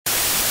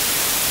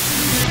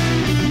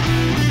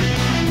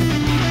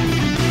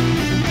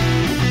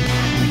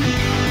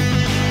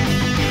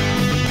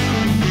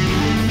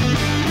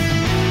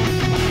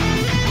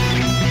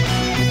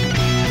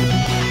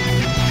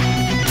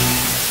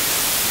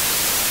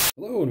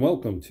Hello and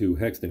welcome to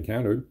Hexed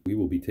Encountered. We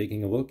will be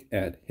taking a look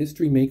at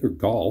History Maker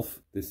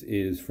Golf. This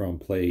is from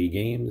PLAAY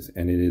Games,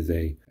 and it is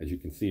a, as you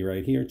can see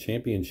right here,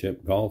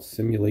 championship golf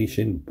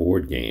simulation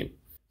board game.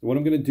 So what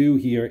I'm going to do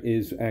here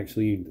is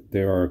actually,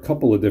 there are a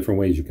couple of different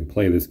ways you can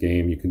play this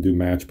game. You can do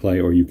match play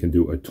or you can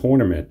do a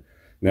tournament.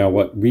 Now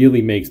what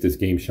really makes this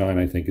game shine,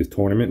 I think, is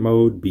tournament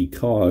mode,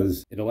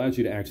 because it allows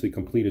you to actually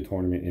complete a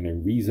tournament in a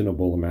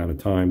reasonable amount of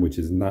time, which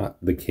is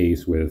not the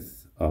case with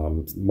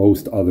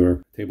most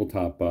other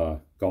tabletop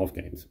golf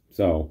games.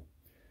 So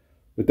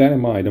with that in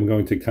mind, I'm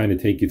going to kind of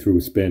take you through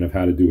a spin of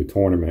how to do a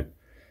tournament.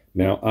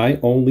 Now, I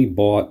only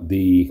bought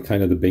the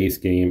kind of the base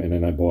game, and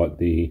then I bought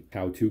the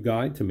how-to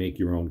guide to make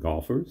your own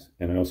golfers.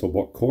 And I also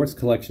bought Course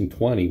Collection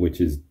 20,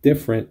 which is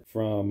different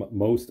from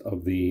most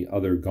of the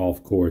other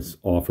golf course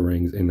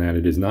offerings in that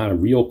it is not a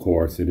real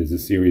course. It is a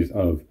series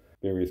of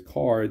various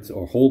cards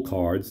or hole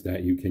cards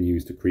that you can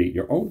use to create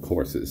your own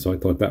courses. So I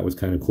thought that was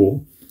kind of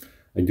cool.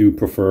 I do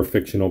prefer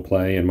fictional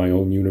play and my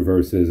own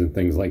universes and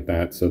things like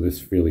that, so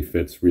this really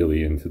fits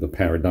into the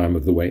paradigm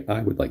of the way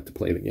I would like to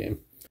play the game.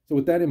 So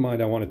with that in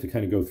mind, I wanted to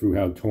kind of go through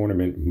how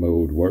tournament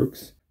mode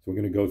works. So we're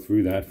going to go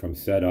through that from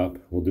setup.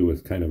 We'll do a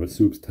kind of a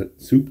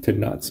soup to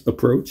nuts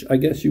approach, I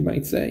guess you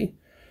might say.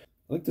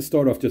 I'd like to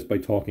start off just by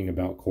talking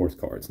about course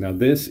cards. Now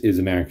this is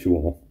an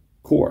actual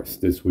course.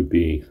 This would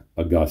be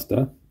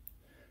Augusta,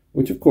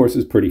 which of course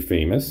is pretty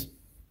famous.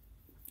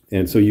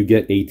 And so you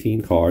get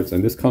 18 cards,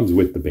 and this comes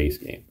with the base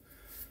game.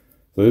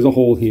 So there's a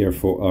hole here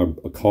for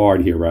a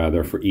card here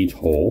rather for each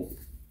hole,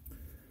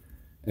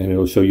 and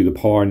it'll show you the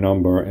par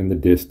number and the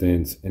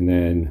distance, and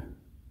then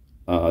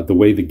the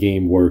way the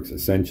game works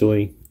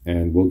essentially.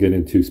 And we'll get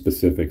into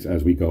specifics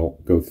as we go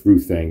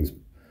through things.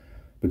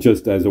 But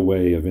just as a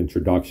way of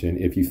introduction,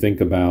 if you think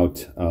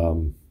about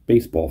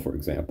baseball, for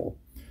example,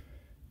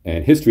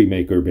 and History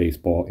Maker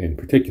Baseball in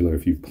particular,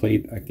 if you've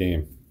played that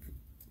game,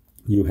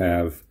 you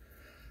have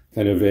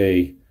kind of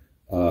a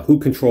who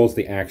controls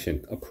the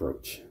action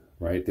approach.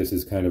 Right, this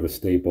is kind of a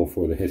staple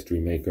for the History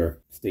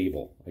Maker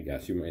stable, I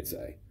guess you might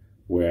say,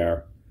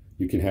 where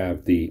you can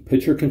have the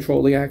pitcher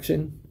control the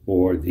action,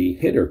 or the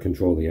hitter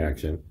control the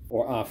action,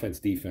 or offense,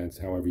 defense,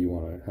 however you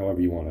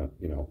want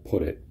to,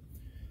 put it.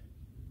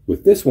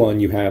 With this one,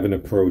 you have an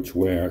approach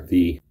where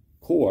the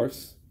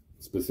course,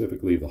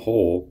 specifically the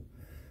hole,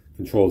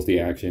 controls the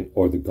action,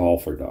 or the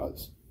golfer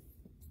does.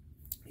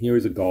 Here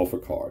is a golfer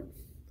card.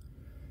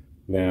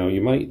 Now,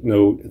 you might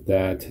note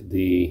that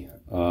the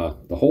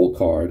hole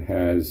card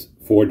has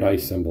 4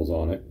 dice symbols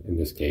on it, in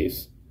this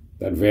case.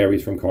 That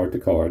varies from card to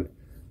card.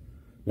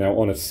 Now,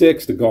 on a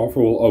 6, the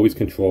golfer will always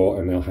control,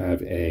 and they'll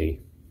have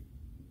a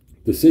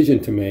decision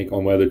to make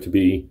on whether to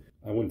be,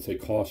 I wouldn't say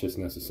cautious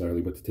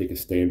necessarily, but to take a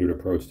standard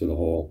approach to the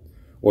hole,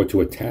 or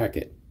to attack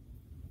it.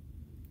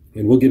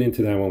 And we'll get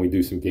into that when we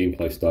do some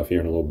gameplay stuff here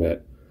in a little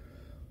bit.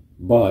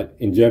 But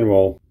in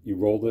general, you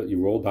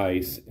roll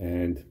dice,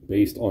 and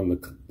based on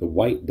the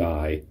white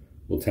die,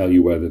 will tell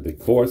you whether the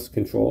course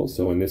controls.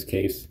 So in this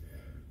case,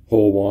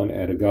 hole 1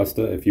 at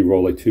Augusta, if you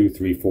roll a 2,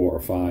 3, 4,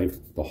 or 5,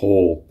 the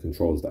hole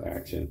controls the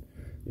action.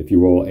 If you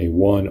roll a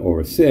 1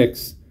 or a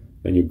 6,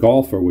 then your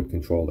golfer would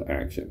control the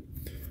action.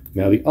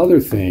 Now the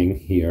other thing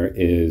here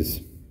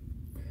is,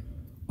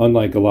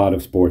 unlike a lot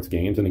of sports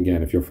games, and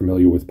again, if you're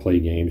familiar with PLAAY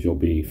Games, you'll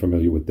be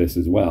familiar with this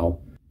as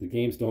well, the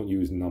games don't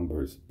use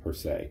numbers per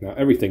se. Now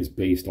everything's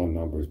based on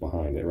numbers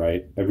behind it,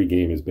 right? Every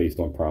game is based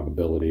on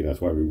probability.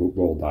 That's why we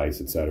roll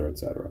dice, etc.,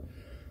 etc.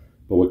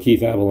 But what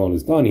Keith Avalon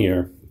has done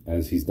here,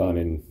 as he's done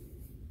in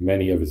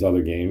many of his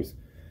other games,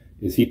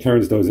 is he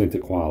turns those into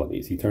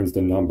qualities. He turns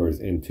the numbers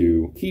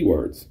into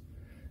keywords.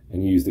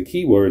 And you use the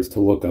keywords to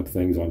look up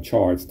things on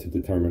charts to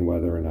determine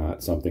whether or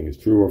not something is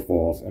true or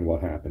false and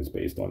what happens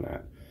based on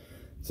that.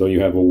 So you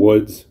have a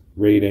woods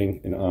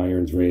rating, an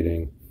irons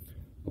rating,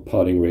 a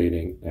putting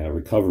rating, a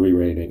recovery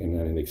rating, and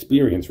then an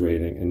experience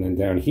rating. And then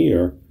down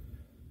here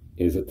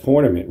is a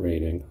tournament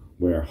rating,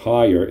 where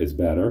higher is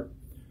better.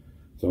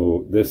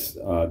 So this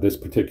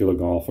particular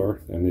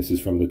golfer, and this is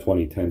from the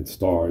 2010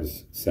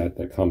 Stars set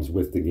that comes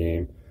with the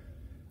game,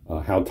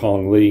 Hao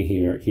Tong Lee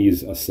here,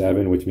 he's a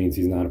 7, which means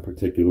he's not a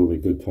particularly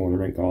good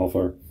tournament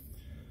golfer.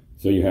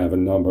 So you have a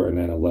number and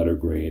then a letter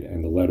grade,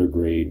 and the letter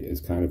grade is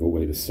kind of a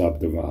way to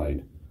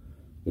subdivide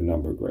the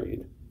number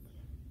grade.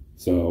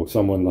 So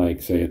someone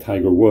like, say, a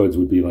Tiger Woods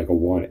would be like a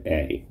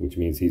 1A, which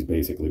means he's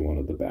basically one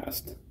of the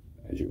best,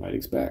 as you might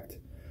expect.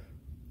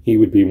 He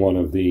would be one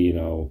of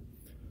the,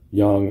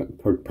 young,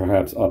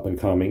 perhaps up and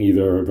coming,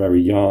 either a very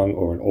young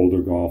or an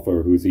older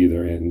golfer who's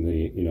either in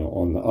the,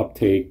 on the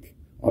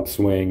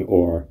upswing,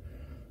 or,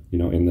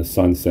 in the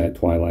sunset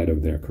twilight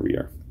of their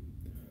career.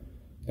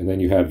 And then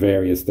you have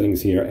various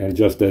things here, and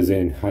just as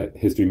in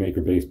History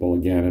Maker Baseball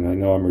again, and I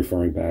know I'm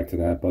referring back to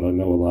that, but I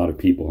know a lot of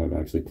people have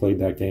actually played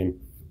that game.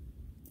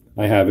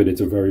 I have it.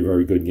 It's a very,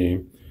 very good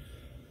game.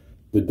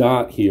 The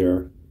dot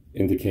here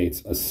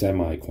indicates a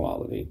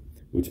semi-quality,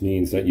 which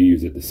means that you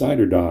use a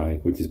decider die,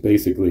 which is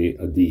basically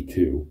a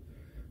D2.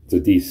 It's a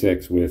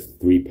D6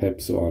 with 3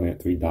 pips on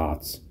it, 3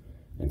 dots,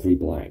 and 3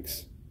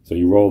 blanks. So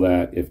you roll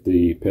that. If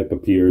the pip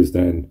appears,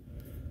 then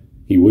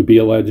he would be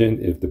a legend.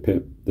 If the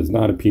pip does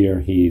not appear,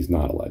 he's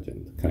not a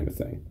legend, kind of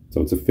thing.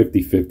 So it's a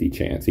 50-50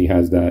 chance. He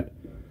has that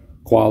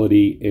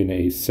quality in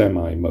a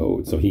semi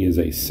mode. So he is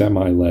a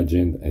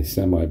semi-legend, a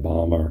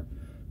semi-bomber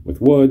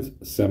with woods,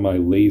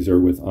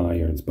 semi-laser with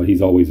irons, but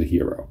he's always a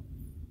hero.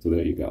 So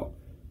there you go.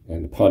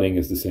 And the putting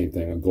is the same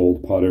thing. A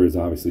gold putter is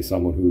obviously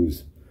someone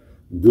who's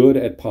good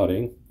at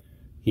putting.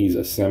 He's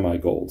a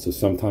semi-gold. So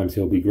sometimes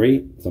he'll be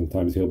great,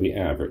 sometimes he'll be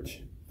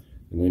average.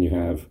 And then you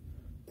have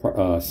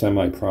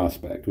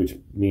semi-prospect, which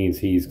means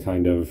he's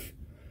kind of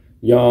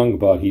young,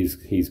 but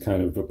he's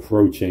kind of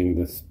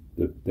approaching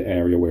the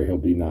area where he'll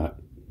be not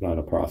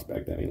a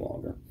prospect any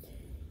longer.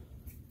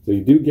 So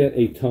you do get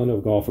a ton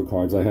of golfer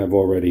cards. I have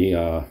already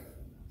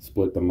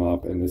split them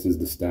up, and this is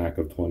the stack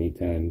of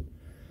 2010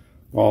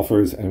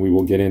 golfers, and we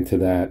will get into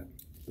that.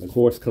 The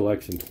Course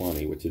Collection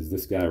 20, which is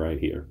this guy right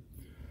here.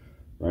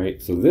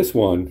 Right, so this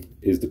one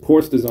is the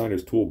Course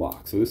Designer's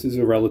Toolbox. So this is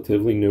a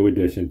relatively new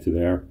addition to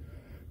their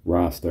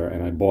roster,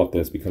 and I bought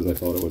this because I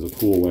thought it was a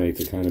cool way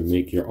to kind of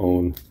make your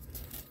own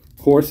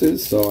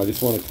courses. So I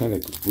just want to kind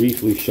of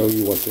briefly show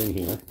you what's in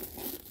here.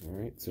 All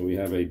right, so we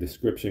have a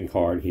description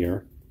card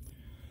here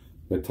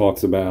that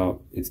talks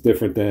about it's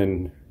different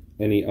than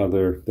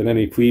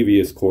any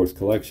previous course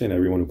collection.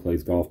 Everyone who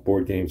plays golf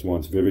board games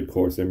wants vivid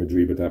course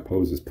imagery, but that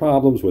poses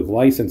problems with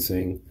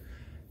licensing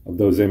of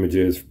those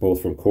images,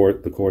 both from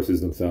the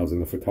courses themselves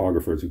and the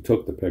photographers who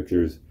took the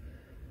pictures.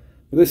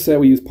 For this set,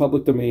 we use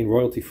public domain,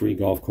 royalty-free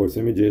golf course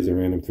images and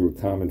ran them through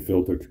a common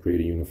filter to create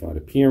a unified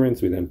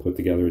appearance. We then put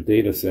together a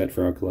data set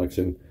for our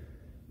collection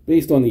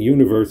based on the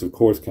universe of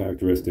course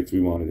characteristics we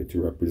wanted it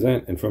to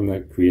represent, and from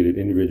that created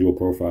individual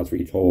profiles for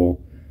each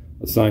hole,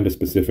 assigned a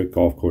specific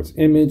golf course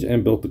image,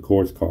 and built the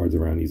course cards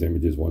around these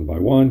images one by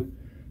one.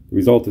 The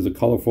result is a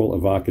colorful,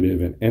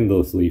 evocative, and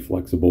endlessly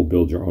flexible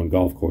build-your-own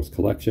golf course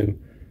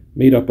collection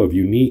made up of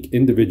unique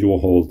individual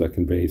holes that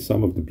convey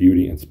some of the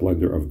beauty and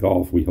splendor of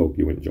golf we hope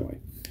you enjoy.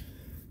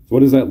 So what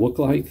does that look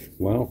like?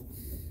 Well,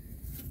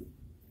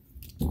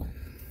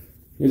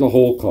 here's a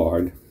hole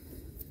card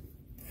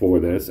for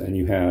this, and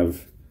you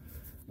have,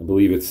 I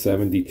believe it's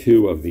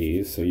 72 of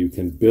these, so you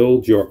can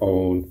build your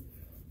own,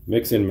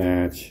 mix and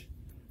match.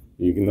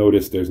 You can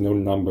notice there's no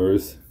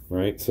numbers,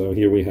 right? So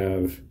here we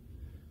have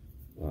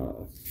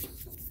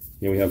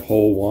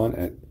hole 1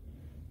 at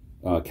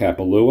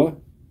Kapalua,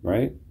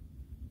 right?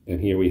 And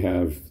here we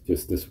have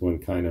just this one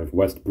kind of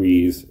West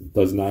Breeze.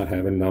 Does not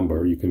have a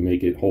number. You can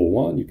make it hole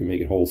 1, you can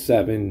make it hole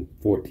 7,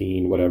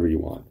 14, whatever you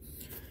want.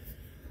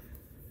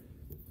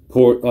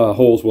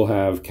 Holes will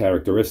have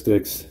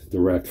characteristics: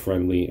 direct,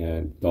 friendly,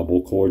 and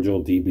double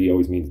cordial. DB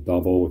always means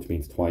double, which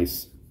means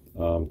twice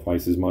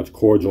as much.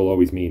 Cordial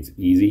always means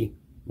easy,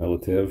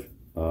 relative.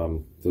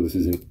 So this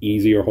is an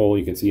easier hole.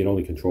 You can see it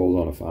only controls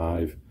on a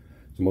 5.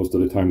 So most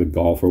of the time the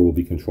golfer will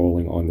be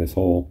controlling on this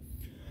hole.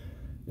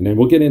 And then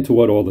we'll get into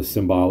what all the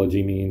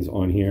symbology means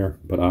on here.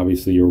 But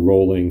obviously you're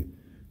rolling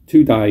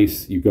 2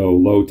 dice. You go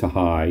low to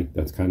high.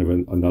 That's kind of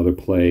another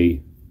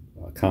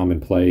common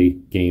play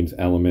games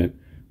element.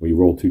 Where you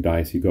roll 2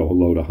 dice, you go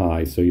low to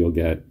high. So you'll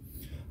get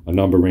a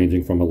number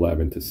ranging from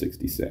 11 to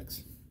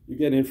 66. You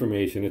get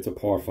information. It's a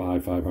par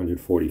 5,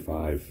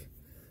 545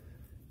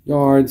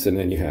 yards. And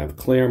then you have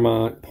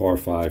Claremont, par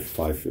 5,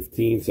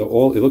 515.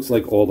 So it looks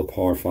like all the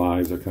par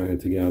 5s are kind of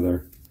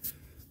together.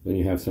 Then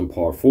you have some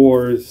par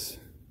 4s.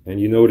 And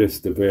you notice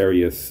the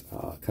various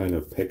kind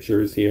of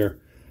pictures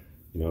here.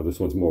 You know, this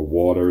one's more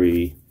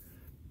watery.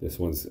 This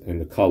one's,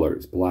 and the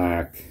colors,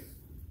 black,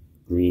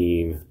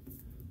 green,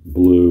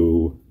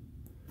 blue.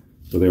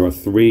 So there are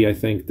 3, I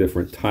think,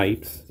 different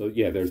types. So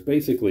yeah, there's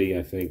basically,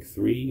 I think,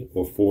 3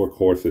 or 4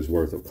 courses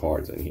worth of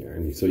cards in here.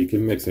 And so you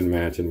can mix and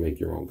match and make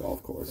your own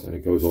golf course. And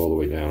it goes all the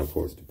way down, of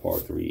course, to par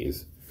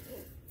 3s,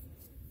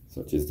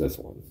 such as this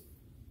one.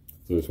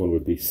 So this one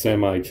would be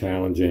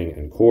semi-challenging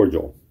and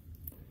cordial.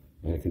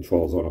 And it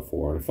controls on a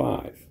 4 and a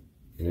 5.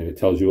 And then it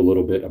tells you a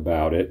little bit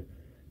about it.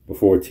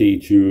 Before tee,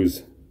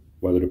 choose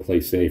whether to play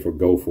safe or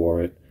go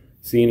for it.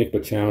 Scenic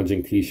but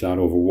challenging tee shot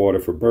over water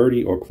for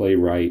birdie, or play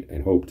right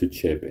and hope to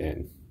chip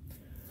in.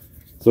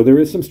 So there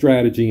is some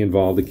strategy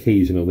involved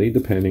occasionally,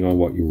 depending on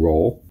what you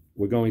roll.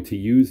 We're going to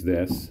use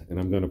this, and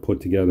I'm going to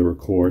put together a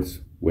course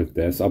with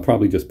this. I'll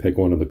probably just pick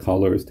one of the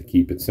colors to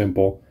keep it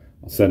simple.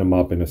 I'll set them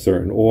up in a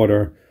certain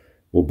order.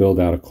 We'll build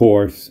out a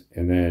course,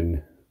 and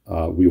then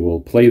we will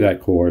play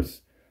that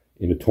course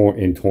in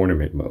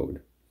tournament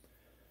mode.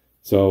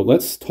 So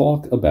let's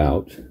talk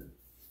about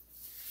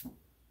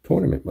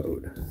tournament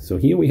mode. So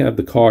here we have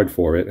the card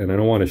for it, and I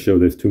don't want to show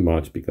this too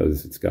much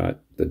because it's got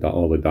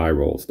all the die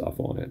roll stuff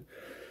on it.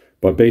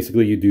 But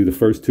basically you do the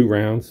first 2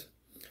 rounds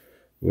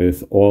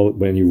with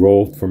when you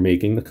roll for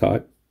making the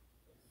cut.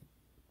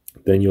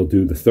 Then you'll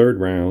do the 3rd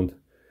round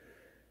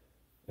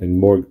and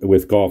more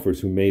with golfers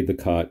who made the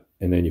cut,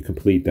 and then you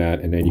complete that,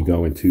 and then you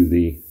go into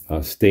the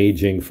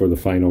staging for the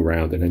final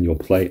round, and then you'll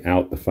play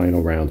out the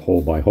final round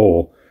hole by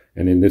hole.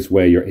 And in this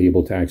way, you're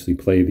able to actually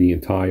play the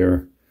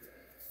entire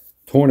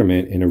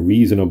tournament in a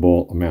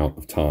reasonable amount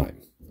of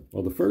time.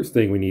 Well, the first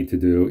thing we need to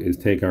do is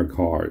take our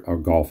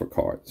golfer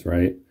cards,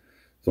 right?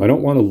 So I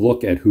don't want to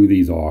look at who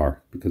these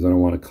are because I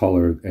don't want to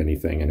color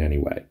anything in any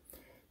way.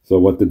 So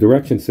what the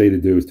directions say to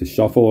do is to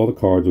shuffle all the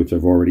cards, which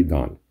I've already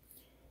done.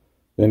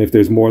 Then if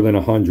there's more than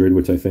 100,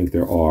 which I think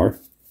there are,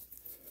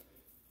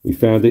 we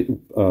found it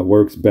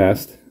works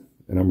best,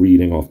 and I'm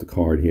reading off the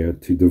card here,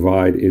 to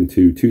divide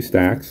into 2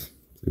 stacks.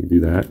 So you do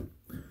that,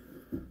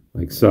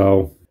 like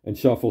so, and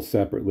shuffle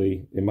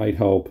separately. It might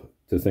help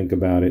to think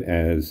about it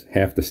as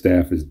half the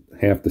stack is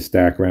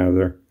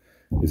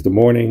the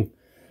morning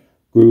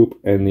group,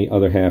 and the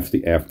other half's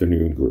the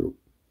afternoon group.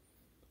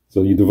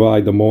 So you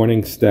divide the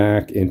morning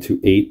stack into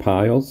 8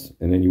 piles,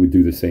 and then you would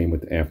do the same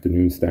with the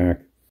afternoon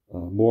stack.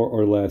 More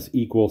or less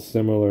equal,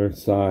 similar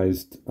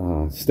sized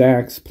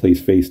stacks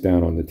placed face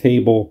down on the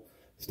table.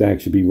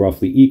 Stacks should be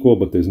roughly equal,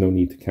 but there's no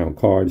need to count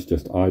cards,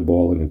 just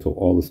eyeball it until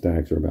all the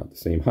stacks are about the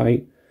same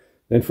height.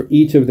 Then for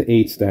each of the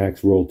 8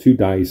 stacks, roll 2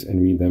 dice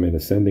and read them in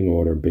ascending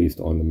order based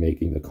on the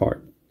making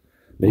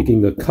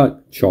the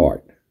cut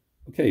chart.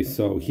 Okay,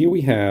 so here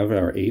we have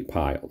our 8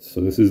 piles.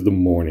 So this is the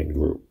morning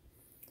group,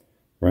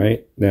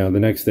 right? Now the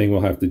next thing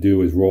we'll have to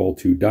do is roll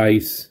 2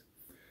 dice.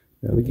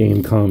 Now the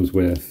game comes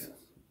with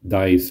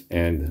dice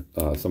and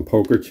some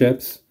poker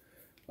chips.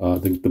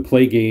 The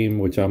play game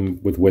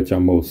with which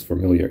I'm most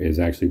familiar is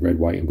actually red,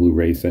 white, and blue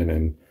racing,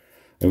 and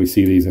we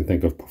see these and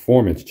think of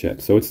performance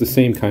chips. So it's the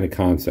same kind of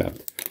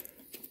concept.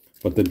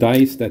 But the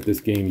dice that this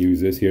game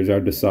uses, here's our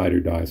decider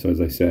die. So as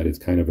I said, it's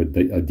kind of a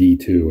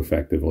D2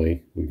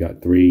 effectively. We've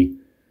got 3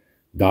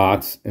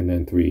 dots and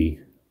then 3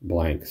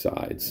 blank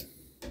sides.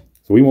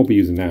 So we won't be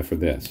using that for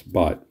this,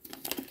 but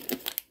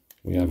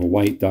we have a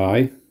white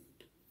die.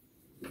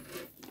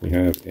 We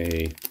have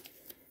a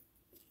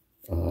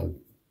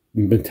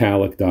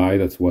metallic die.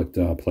 That's what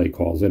Play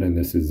calls it, and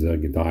this is a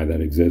die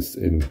that exists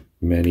in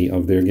many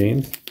of their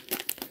games.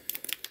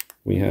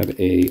 We have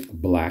a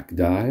black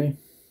die,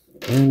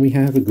 and we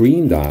have a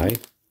green die.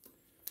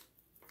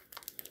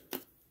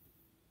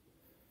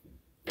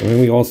 And then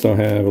we also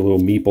have a little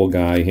meeple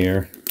guy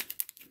here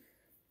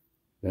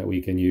that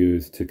we can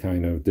use to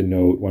kind of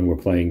denote when we're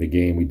playing the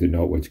game. We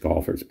denote which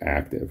golfer's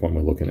active when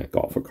we're looking at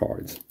golfer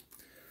cards.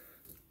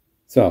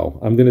 So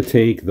I'm going to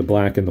take the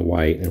black and the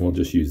white, and we'll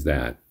just use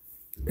that.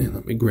 And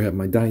let me grab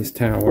my dice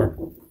tower.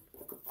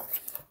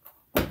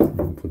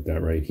 Put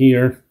that right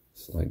here.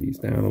 Slide these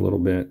down a little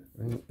bit,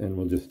 right? And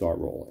we'll just start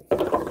rolling.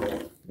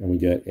 And we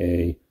get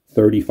a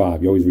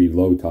 35. You always read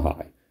low to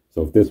high.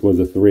 So if this was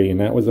a 3 and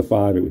that was a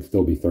 5, it would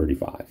still be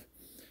 35.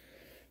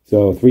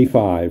 So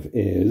 3-5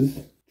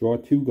 is draw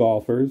 2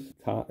 golfers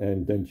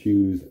and then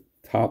choose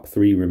top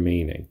 3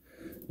 remaining.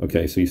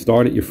 Okay, so you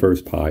start at your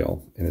first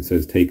pile, and it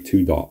says take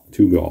 2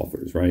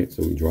 golfers, right?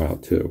 So we draw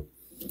out 2.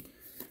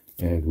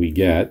 And we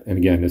get, and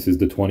again, this is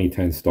the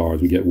 2010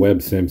 stars, we get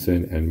Webb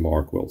Simpson and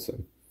Mark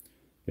Wilson.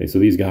 Okay, so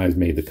these guys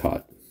made the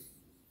cut.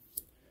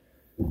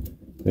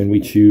 Then we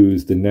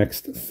choose the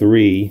next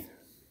 3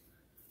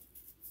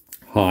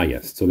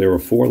 highest. So there are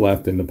 4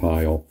 left in the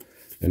pile,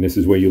 and this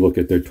is where you look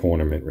at their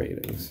tournament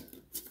ratings.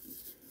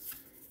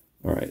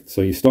 All right, so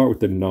you start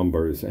with the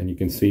numbers, and you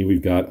can see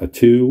we've got a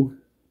 2,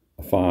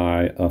 a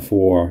 5, a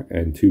 4,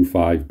 and 2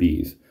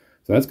 5Bs.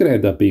 So that's going to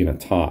end up being a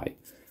tie.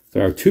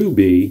 So our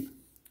 2B,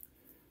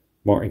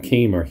 Martin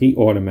Kamer, he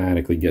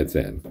automatically gets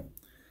in.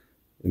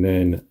 And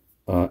then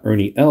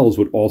Ernie Els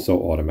would also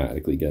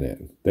automatically get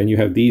in. Then you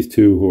have these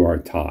 2 who are a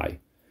tie.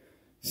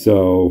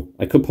 So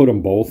I could put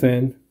them both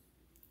in,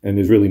 and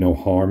there's really no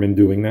harm in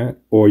doing that.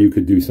 Or you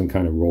could do some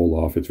kind of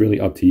roll-off. It's really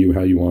up to you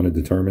how you want to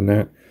determine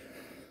that.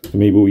 So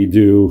maybe we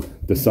do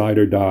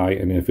decider die,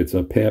 and if it's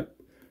a pip,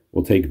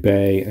 we'll take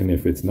Bay, and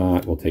if it's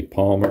not, we'll take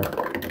Palmer.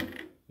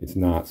 It's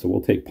not, so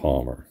we'll take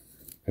Palmer.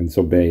 And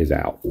so Bay is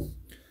out.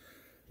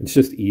 It's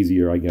just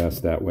easier, I guess,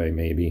 that way,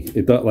 maybe.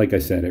 Like I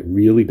said, it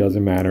really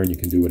doesn't matter, and you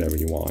can do whatever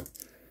you want.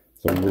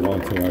 So we'll move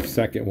on to our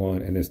second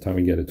one, and this time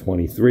we get a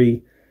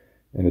 23.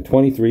 And the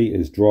 23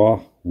 is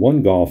draw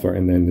 1 golfer,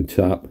 and then the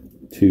top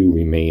 2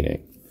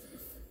 remaining.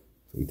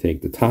 So we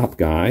take the top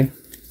guy,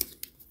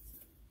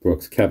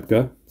 Brooks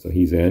Koepka, so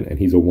he's in, and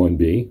he's a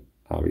 1B.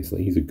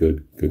 Obviously, he's a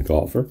good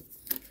golfer.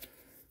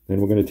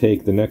 Then we're going to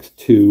take the next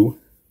 2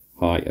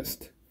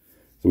 highest.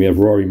 So we have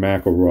Rory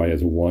McIlroy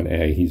as a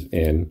 1A. He's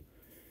in.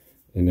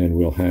 And then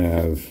we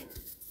have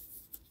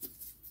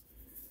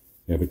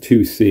a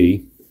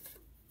 2C,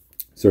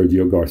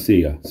 Sergio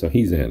Garcia. So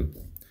he's in.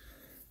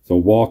 So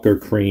Walker,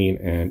 Crane,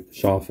 and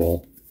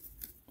Schauffele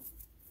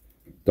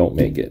don't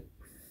make it.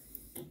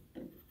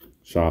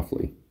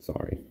 Schauffele,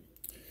 sorry.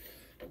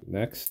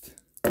 Next,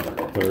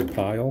 third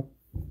pile,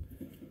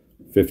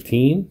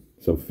 15.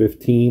 So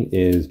 15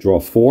 is draw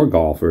 4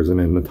 golfers and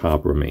then the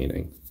top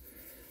remaining.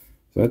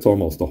 So that's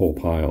almost the whole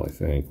pile, I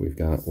think. We've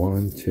got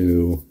 1,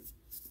 2,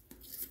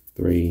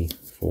 3,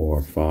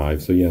 4,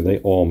 5. So yeah, they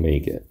all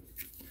make it.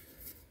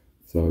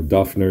 So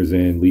Duffner's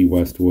in, Lee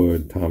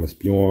Westwood, Thomas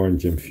Bjorn,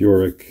 Jim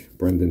Furyk,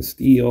 Brendan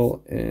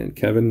Steele, and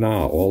Kevin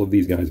Na. All of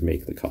these guys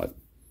make the cut.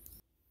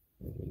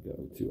 And we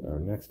go to our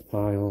next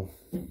pile.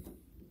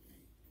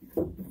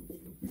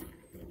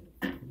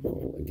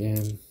 Roll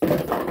again.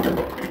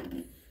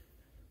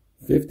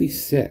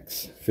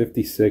 56.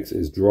 56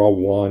 is draw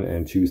one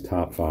and choose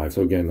top five.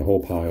 So again, the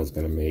whole pile is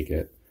going to make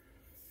it.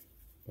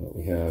 But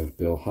we have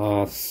Bill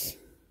Haas,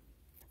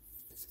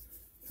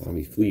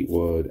 Tommy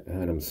Fleetwood,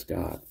 Adam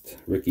Scott,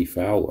 Ricky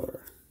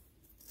Fowler,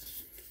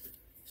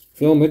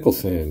 Phil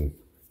Mickelson,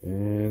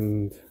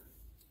 and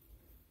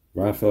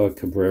Rafa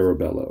Cabrera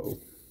Bello.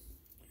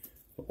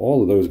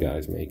 All of those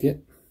guys make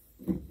it.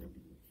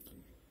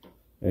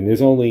 And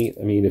there's only,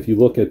 I mean, if you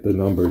look at the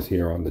numbers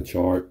here on the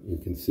chart, you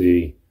can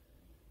see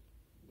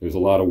there's a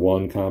lot of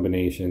one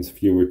combinations,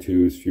 fewer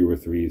twos, fewer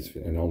threes,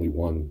 and only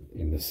one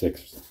in the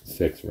six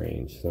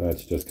range. So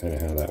that's just kind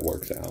of how that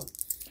works out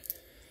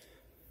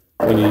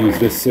when you use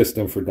this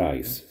system for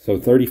dice. So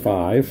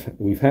 35,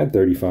 we've had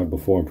 35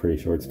 before, I'm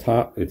pretty sure.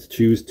 It's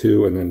choose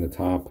two, and then the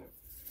top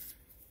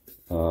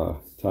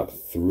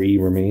three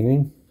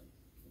remaining,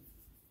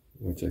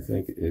 which I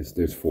think is,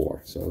 there's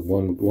four. So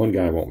one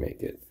guy won't make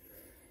it.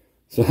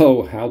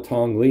 So Hao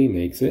Tong Lee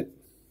makes it,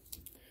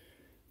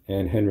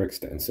 and Henrik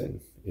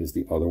Stenson is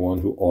the other one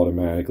who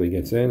automatically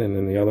gets in, and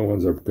then the other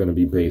ones are going to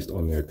be based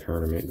on their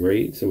tournament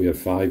grade. So we have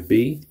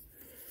 5B,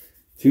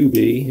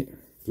 2B,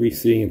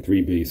 3C, and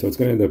 3B. So it's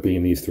going to end up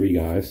being these three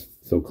guys.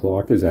 So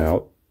Clark is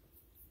out.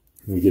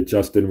 We get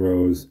Justin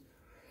Rose,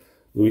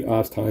 Louis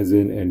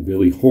Oosthuizen, and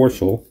Billy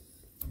Horschel.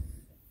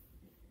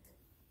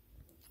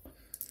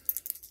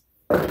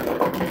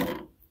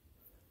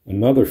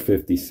 Another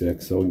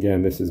 56. So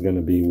again, this is going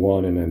to be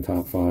one and then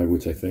top five,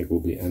 which I think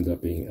will end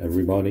up being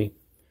everybody.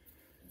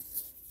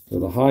 So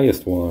the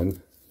highest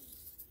one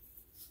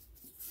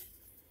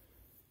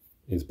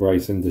is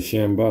Bryson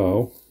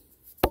DeChambeau.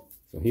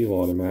 So he'll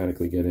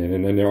automatically get in.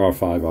 And then there are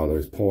five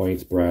others.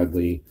 Points,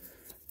 Bradley,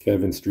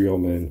 Kevin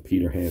Streelman,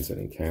 Peter Hansen,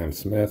 and Cam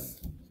Smith.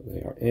 So they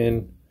are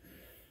in.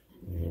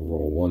 And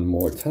roll one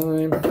more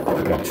time.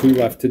 We've got two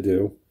left to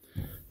do.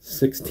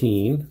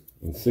 16.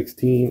 And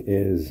 16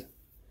 is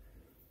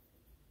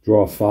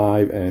draw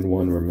five and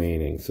one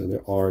remaining. So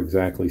there are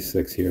exactly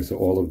six here. So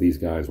all of these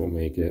guys will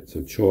make it.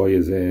 So Choi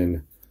is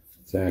in.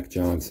 Zach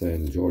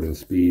Johnson, Jordan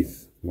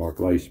Spieth, Mark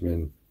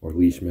Leishman,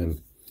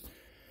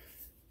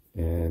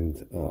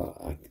 and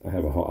I'll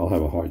have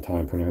a hard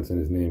time pronouncing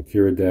his name.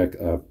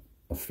 Kiradek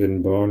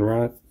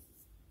Finbarnrat,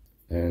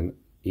 and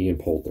Ian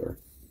Poulter.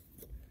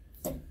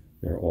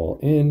 They're all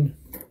in.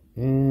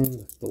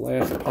 And the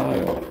last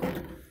pile,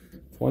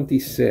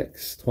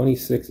 26.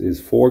 26 is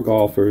four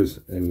golfers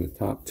and the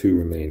top two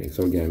remaining.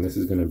 So again, this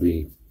is going to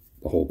be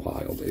the whole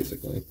pile,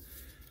 basically.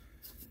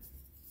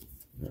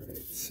 All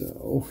right,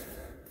 so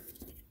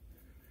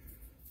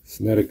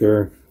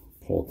Snedeker,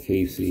 Paul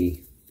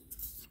Casey,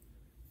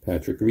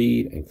 Patrick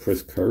Reed, and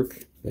Chris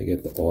Kirk. They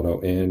get the auto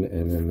in.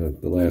 And then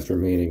the last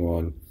remaining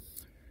one,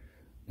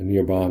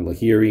 Anirban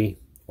Lahiri,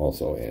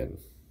 also in.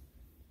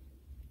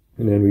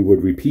 And then we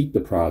would repeat the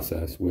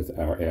process with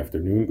our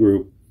afternoon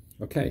group.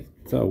 Okay,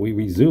 so we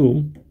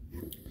resume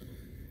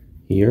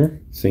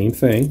here. Same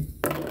thing.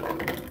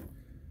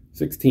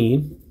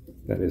 16.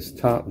 That is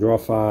top draw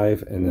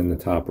five, and then the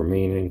top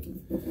remaining.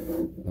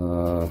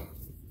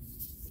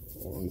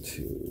 One,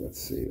 two, let's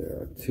see,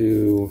 there are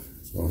two.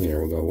 Well, here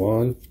we'll go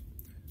one.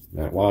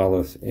 Matt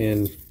Wallace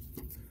in.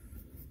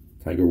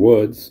 Tiger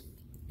Woods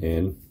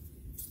in.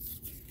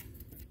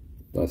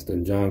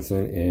 Dustin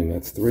Johnson in,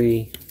 that's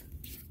three.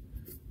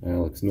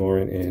 Alex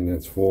Noren in,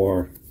 that's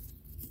four.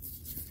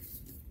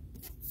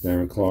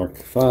 Darren Clark,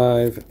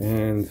 five.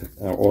 And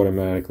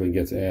automatically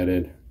gets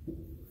added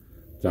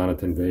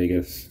Jonathan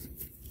Vegas.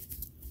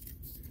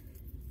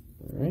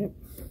 All right.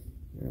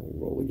 Now we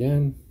roll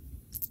again.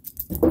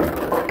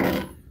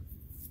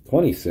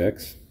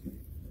 26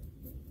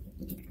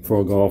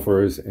 for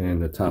golfers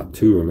and the top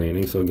two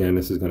remaining. So again,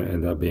 this is going to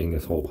end up being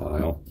this whole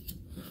pile.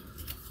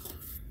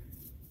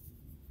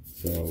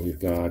 So we've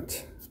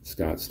got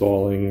Scott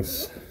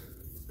Stallings,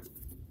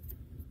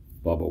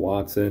 Bubba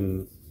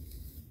Watson,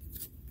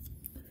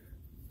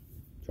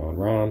 John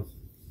Rahm,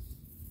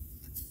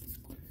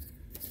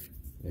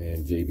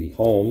 and J.B.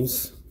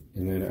 Holmes.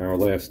 And then our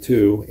last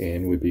two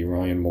in would be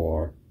Ryan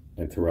Moore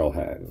and Terrell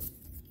Hatton.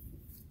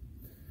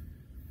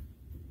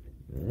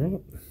 All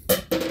right.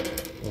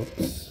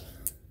 Oops.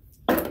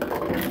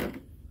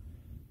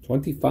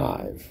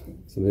 25.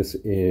 So this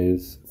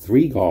is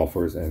three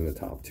golfers and the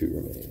top two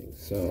remaining.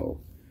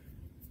 So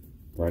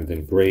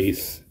Brendan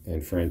Grace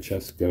and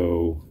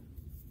Francesco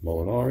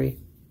Molinari.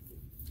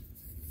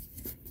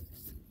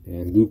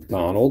 And Luke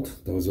Donald.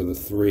 Those are the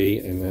three.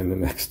 And then the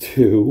next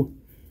two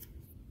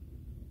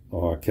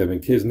are Kevin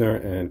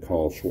Kisner and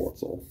Carl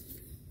Schwartzel.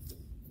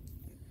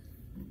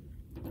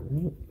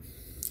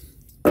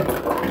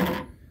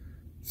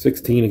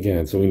 16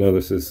 again. So we know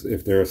this is,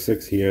 if there are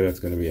six here,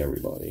 that's going to be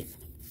everybody.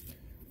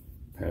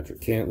 Patrick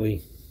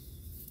Cantley,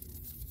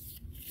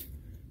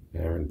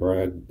 Aaron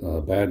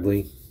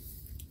Badley,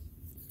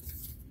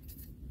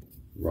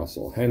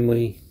 Russell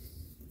Henley,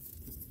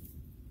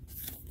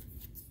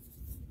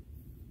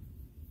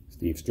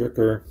 Steve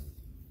Stricker,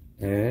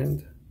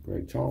 and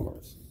Greg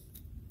Chalmers.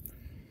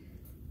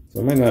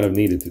 So I might not have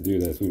needed to do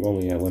this. We've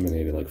only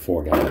eliminated like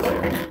four guys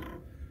here.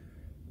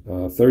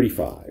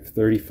 35.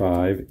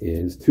 35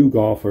 is 2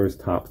 golfers,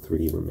 top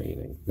 3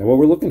 remaining. Now what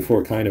we're looking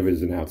for kind of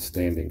is an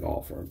outstanding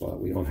golfer, but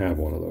we don't have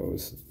one of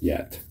those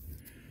yet.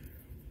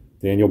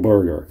 Daniel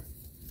Berger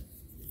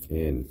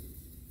in.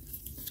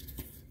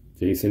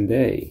 Jason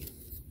Day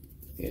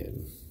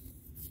in.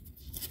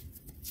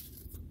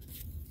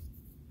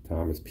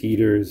 Thomas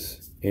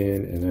Peters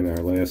in. And then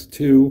our last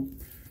 2,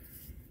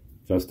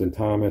 Justin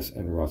Thomas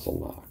and Russell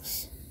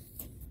Knox.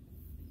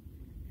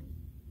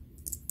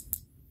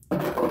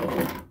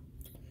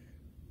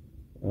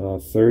 Uh,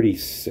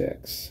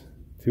 36.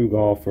 2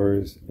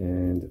 golfers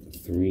and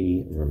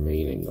 3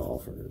 remaining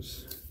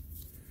golfers.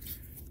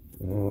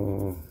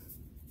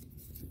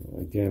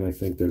 Again, I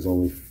think there's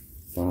only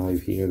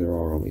 5 here. There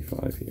are only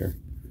 5 here.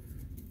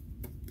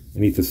 I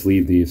need to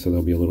sleeve these so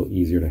they'll be a little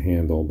easier to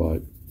handle,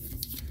 but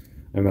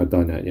I've not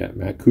done that yet.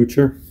 Matt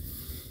Kuchar.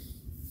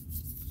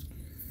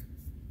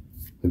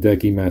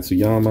 Hideki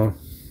Matsuyama.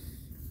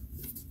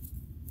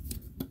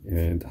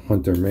 And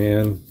Hunter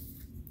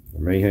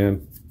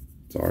Mahan.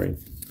 Sorry.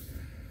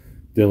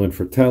 Dylan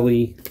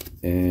Fratelli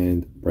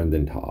and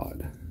Brendan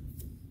Todd.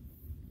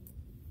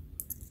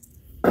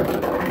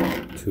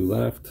 2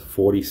 left.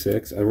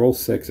 46. I roll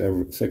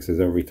sixes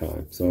every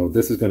time. So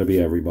this is going to be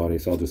everybody.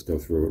 So I'll just go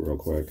through it real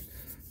quick.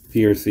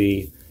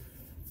 Piercy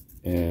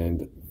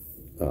and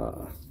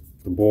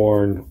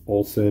DeBourne,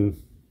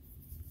 Olsen.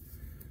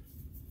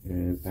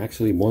 And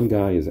actually one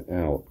guy is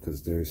out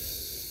because there's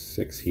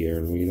 6 here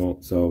and we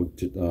don't. So,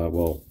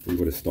 well, we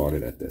would have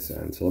started at this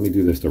end. So let me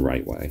do this the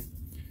right way.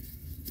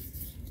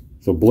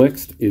 So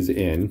Blixt is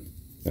in.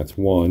 That's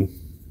 1.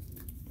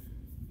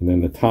 And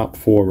then the top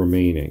 4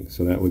 remaining.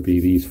 So that would be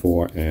these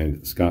 4,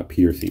 and Scott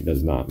Piercy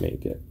does not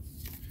make it.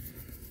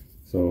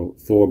 So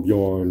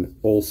Thorbjorn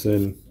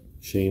Olsen,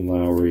 Shane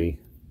Lowry,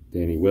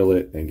 Danny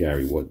Willett, and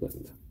Gary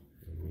Woodland.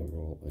 We'll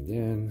roll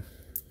again.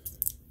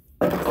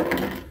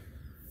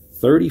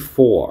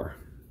 34.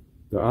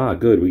 Ah,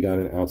 good. We got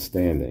an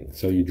outstanding.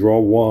 So you draw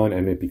 1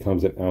 and it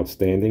becomes an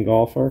outstanding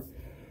golfer.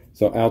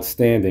 So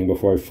outstanding,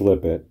 before I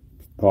flip it,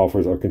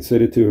 golfers are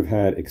considered to have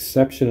had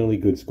exceptionally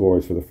good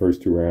scores for the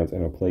first 2 rounds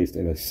and are placed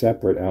in a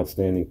separate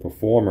outstanding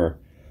performer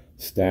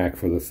stack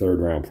for the 3rd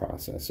round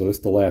process. So this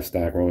is the last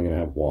stack. We're only going to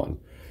have 1.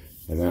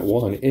 And that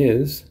 1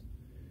 is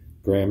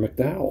Graham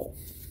McDowell.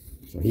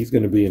 So he's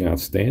going to be an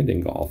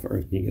outstanding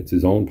golfer. He gets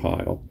his own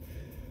pile.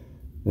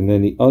 And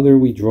then the other,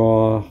 we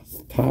draw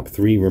top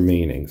 3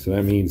 remaining. So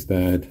that means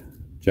that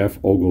Jeff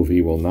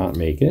Ogilvie will not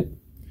make it.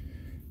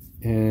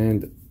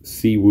 And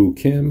Si-Woo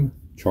Kim,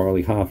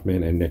 Charlie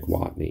Hoffman, and Nick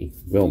Watney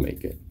will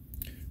make it.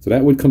 So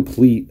that would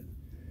complete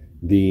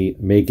the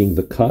making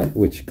the cut,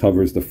 which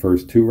covers the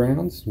first 2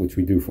 rounds, which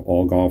we do for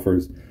all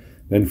golfers.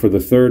 Then for the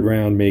 3rd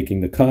round, making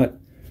the cut,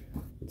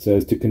 it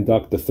says to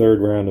conduct the 3rd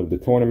round of the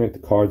tournament, the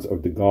cards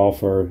of the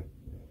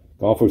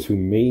golfers who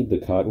made the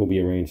cut will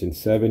be arranged in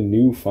 7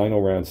 new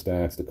final round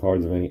stacks. The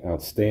cards of any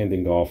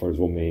outstanding golfers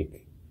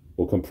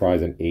will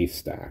comprise an ace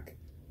stack.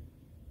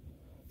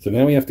 So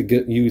now we have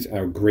to use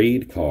our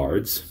grade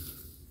cards.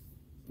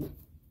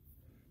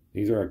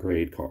 These are our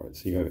grade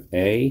cards. You have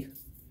A.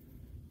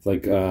 It's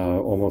like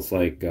almost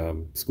like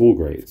school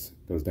grades.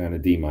 Goes down to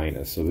D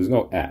minus. So there's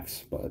no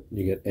Fs, but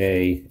you get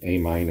A, A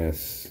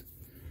minus,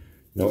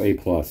 no A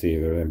plus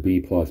either, and B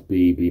plus,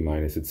 B, B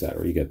minus,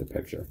 etc. You get the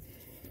picture.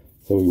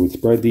 So we would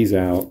spread these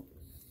out.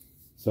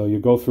 So you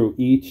go through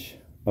each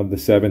of the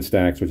 7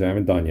 stacks, which I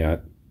haven't done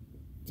yet.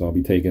 So I'll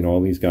be taking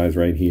all these guys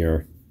right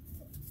here.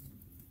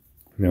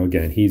 Now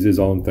again, he's his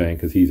own thing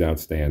because he's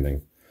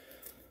outstanding.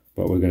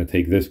 But we're going to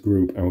take this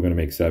group and we're going to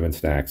make 7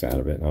 stacks out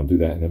of it. And I'll do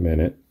that in a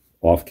minute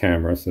off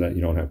camera so that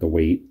you don't have to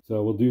wait.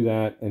 So we'll do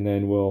that and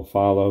then we'll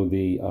follow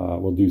the,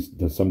 we'll do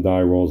some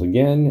die rolls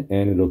again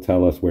and it'll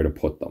tell us where to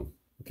put them.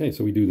 Okay,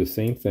 so we do the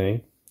same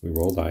thing. We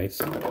roll dice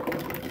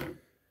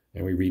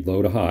and we read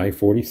low to high,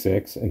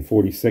 46. And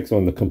 46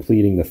 on the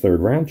completing the 3rd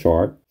round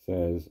chart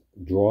says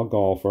draw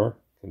golfer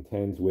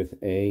contends with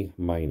A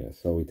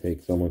minus. So we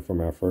take someone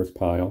from our first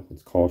pile.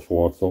 It's Carl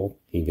Schwartzel.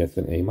 He gets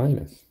an A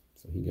minus.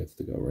 So he gets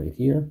to go right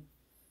here.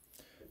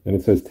 Then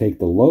it says take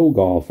the low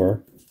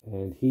golfer,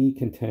 and he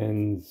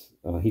contends,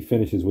 he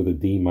finishes with a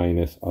D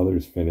minus.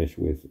 Others finish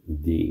with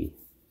D.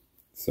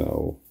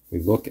 So we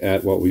look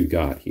at what we've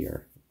got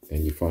here,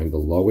 and you find the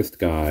lowest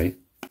guy.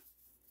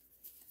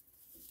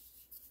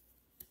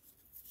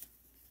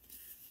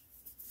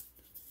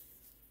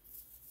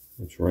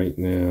 Which right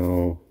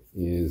now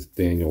is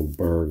Daniel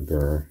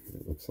Berger.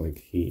 It looks like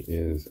he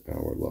is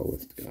our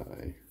lowest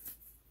guy.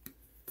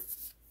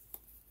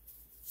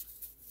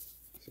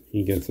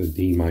 He gets a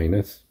D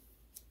minus.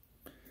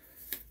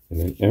 And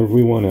then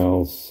everyone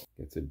else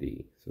gets a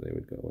D. So they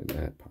would go in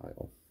that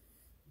pile.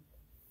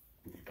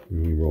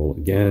 And we roll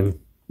again.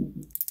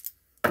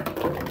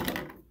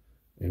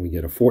 And we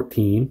get a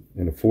 14.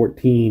 And a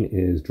 14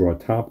 is draw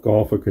top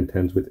golfer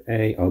contends with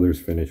A.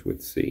 Others finish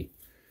with C.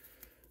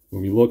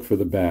 When we look for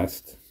the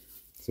best,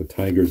 so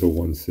Tiger's a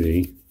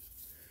 1C.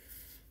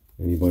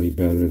 Anybody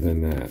better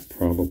than that?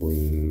 Probably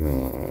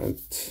not.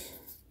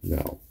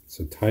 No.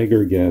 So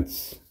Tiger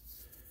gets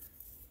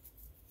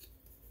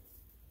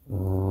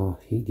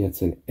He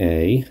gets an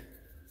A,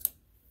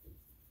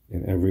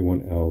 and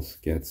everyone else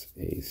gets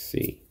a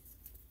C.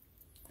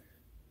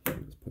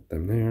 Let's put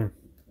them there.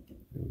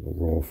 And we'll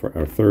roll for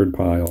our third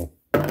pile.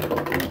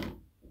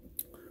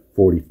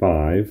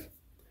 45.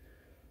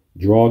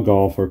 Draw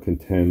golfer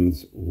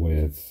contends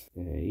with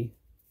A.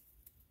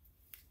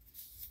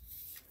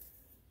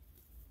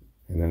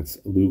 And that's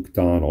Luke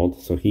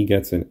Donald. So he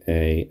gets an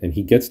A. And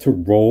he gets to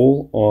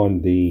roll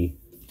on the,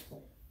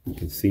 you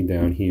can see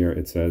down here,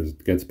 it says,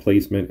 gets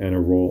placement and a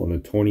roll on the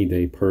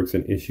 20-day perks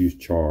and issues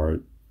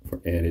chart for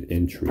added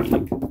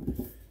intrigue.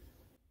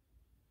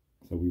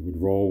 So we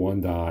would roll one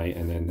die,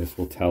 and then this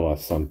will tell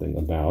us something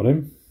about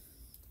him.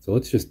 So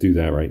let's just do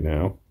that right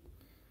now.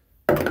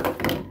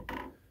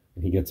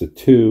 And he gets a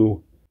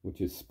 2,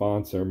 which is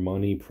sponsor,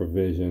 money,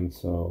 provision.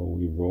 So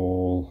we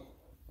roll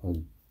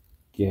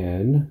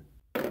again.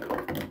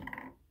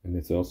 And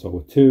it's also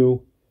a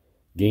 2.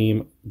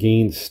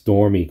 Gains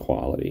stormy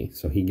quality.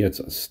 So he gets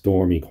a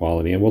stormy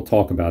quality. And we'll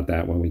talk about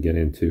that when we get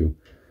into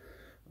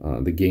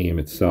the game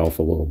itself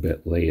a little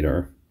bit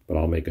later. But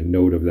I'll make a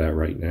note of that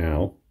right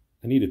now.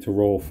 I needed to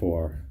roll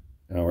for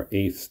our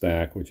 8th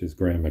stack, which is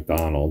Graham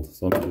McDonald.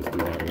 So let me just do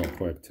that real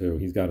quick too.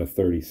 He's got a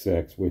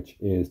 36, which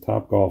is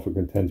top golfer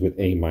contends with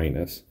A-.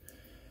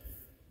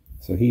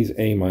 So he's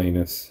A-.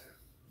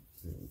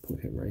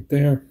 Put him right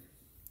there.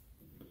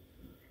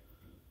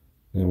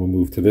 And we'll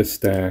move to this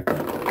stack.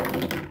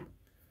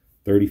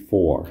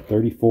 34.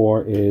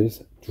 34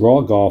 is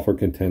draw golfer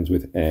contends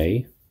with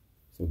A.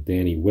 So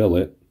Danny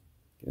Willett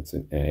gets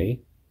an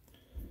A.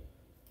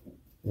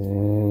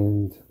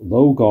 And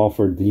low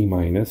golfer D-.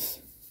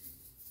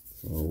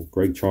 So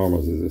Greg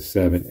Chalmers is a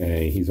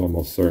 7A. He's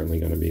almost certainly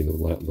going to be the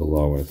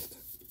lowest.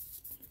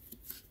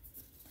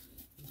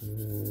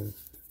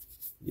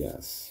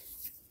 Yes.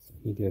 So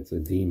he gets a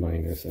D-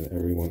 and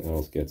everyone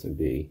else gets a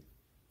D.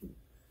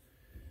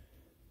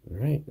 All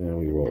right, now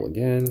we roll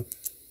again.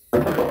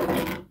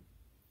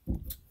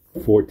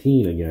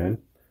 14 again.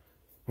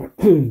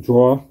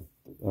 Draw,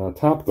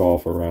 top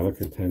golfer rather,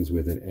 contends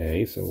with an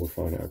A. So we'll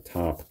find our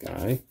top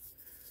guy.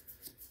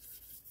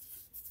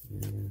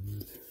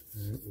 And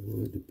that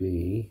would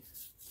be,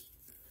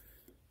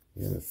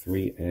 yeah, the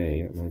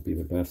 3A. That might be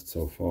the best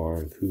so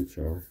far in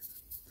Kuchar.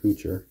 So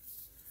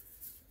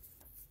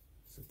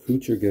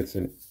Kuchar gets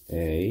an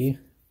A.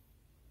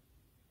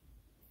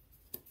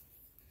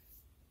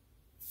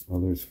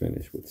 Others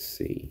finish with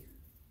C.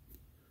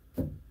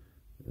 All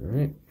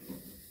right.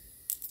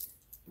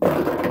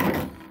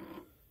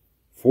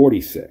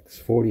 46.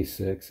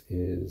 46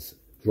 is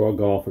draw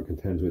golfer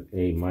contends with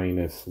A-,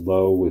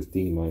 low with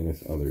D-,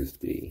 others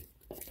D.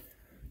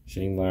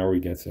 Shane Lowry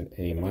gets an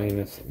A-. Let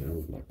me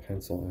move my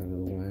pencil out of the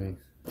way.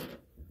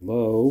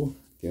 Low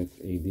gets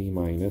a D-,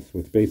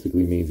 which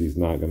basically means he's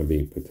not going to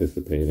be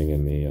participating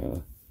in the,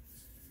 so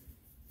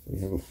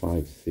we have a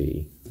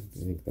 5C. I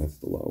think that's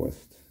the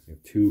lowest. We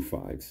have 2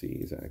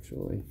 5Cs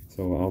actually.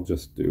 So I'll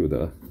just do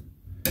the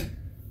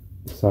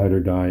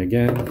cider die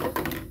again.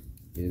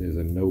 It is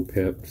a no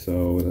pip,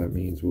 so that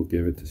means we'll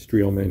give it to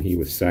Streelman. He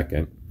was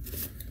second.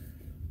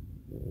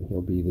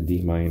 He'll be the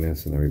D-,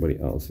 and everybody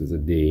else is a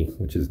D,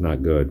 which is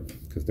not good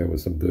because there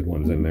was some good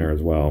ones in there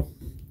as well.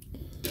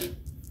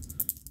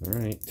 All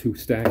right, 2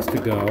 stacks to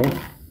go.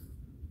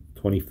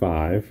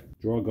 25.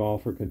 Draw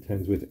golfer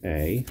contends with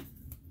A.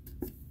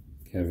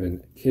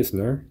 Kevin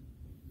Kisner.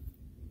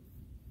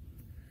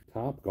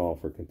 Top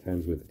golfer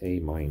contends with A-.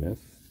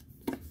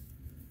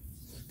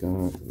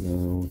 Scott,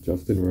 no.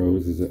 Justin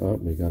Rose is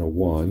up. We got a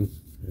 1.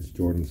 There's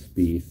Jordan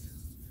Spieth.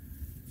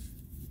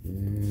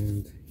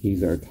 And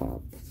he's our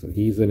top. So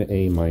he's an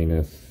A-.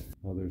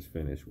 Others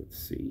finish with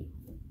C.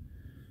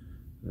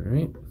 All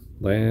right.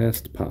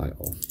 Last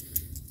pile.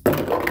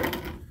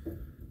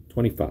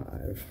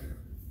 25.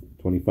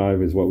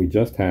 25 is what we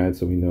just had,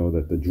 so we know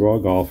that the draw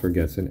golfer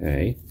gets an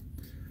A.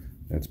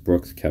 That's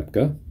Brooks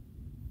Koepka.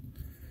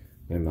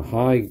 And the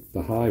high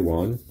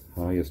one,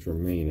 highest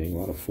remaining, a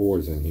lot of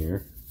 4s in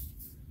here.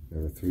 We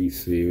have a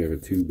 3C, we have a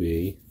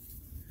 2B.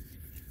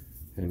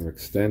 Henrik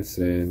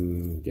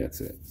Stenson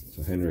gets it.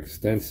 So Henrik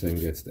Stenson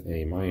gets the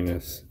A-,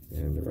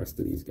 and the rest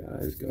of these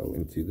guys go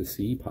into the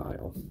C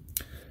pile.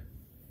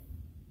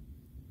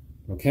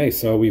 Okay,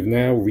 so we've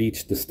now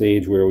reached the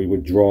stage where we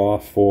would draw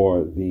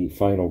for the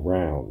final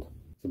round.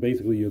 So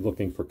basically you're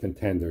looking for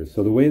contenders.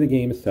 So the way the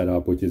game is set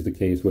up, which is the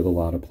case with a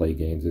lot of play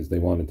games, is they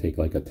want to take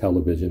like a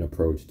television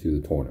approach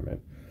to the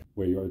tournament,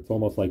 where it's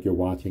almost like you're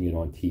watching it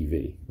on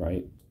TV,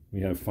 right?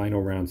 We have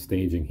final round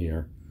staging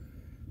here.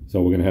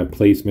 So we're going to have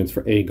placements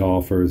for A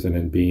golfers, and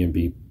then B and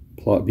B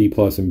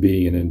plus and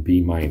B, and then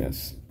B-.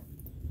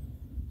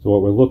 So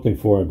what we're looking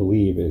for, I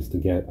believe, is to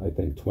get, I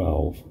think,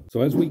 12.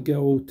 So as we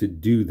go to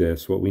do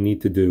this, what we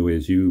need to do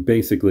is you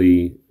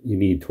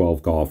need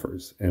 12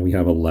 golfers, and we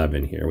have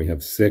 11 here. We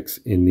have 6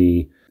 in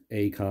the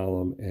A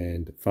column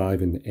and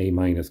 5 in the A-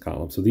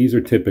 column. So these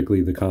are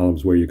typically the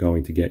columns where you're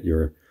going to get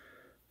your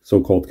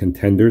so-called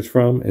contenders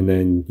from, and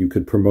then you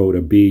could promote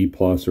a B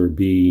plus or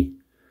B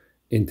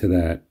into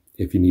that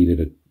if you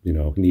needed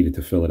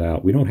to fill it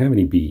out. We don't have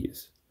any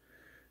Bs.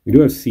 We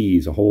do have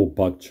C's, a whole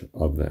bunch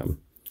of them.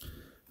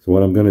 So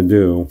what I'm going to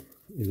do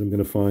is I'm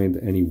going to find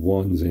any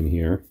ones in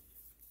here,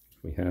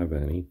 if we have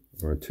any,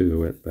 or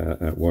two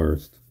at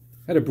worst.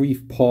 I had a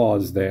brief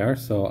pause there,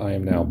 so I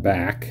am now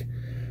back.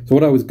 So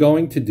what I was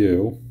going to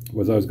do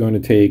was I was going to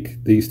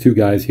take these two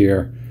guys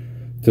here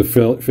to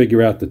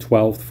figure out the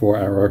 12th for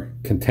our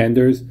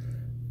contenders,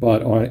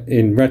 but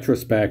in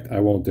retrospect, I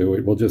won't do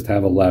it. We'll just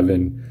have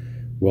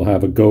 11. We'll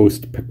have a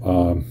ghost,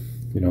 a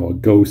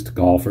ghost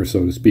golfer,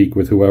 so to speak,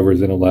 with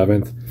whoever's in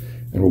 11th,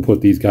 and we'll put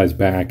these guys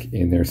back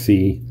in their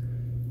C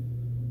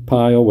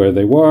pile where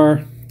they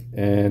were,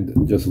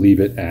 and just leave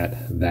it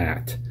at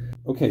that.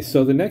 Okay,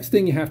 so the next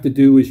thing you have to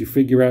do is you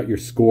figure out your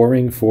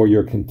scoring for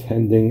your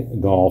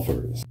contending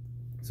golfers.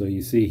 So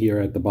you see here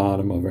at the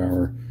bottom of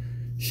our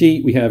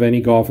sheet, we have any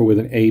golfer with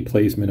an A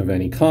placement of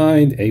any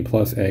kind. A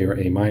plus, A, or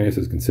A minus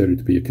is considered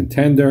to be a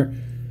contender.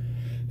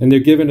 And they're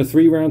given a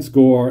 3-round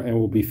score and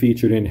will be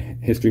featured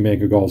in History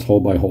Maker Golf's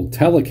hole-by-hole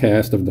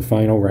telecast of the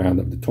final round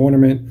of the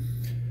tournament.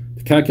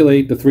 To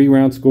calculate the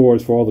 3-round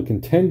scores for all the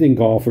contending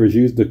golfers,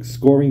 use the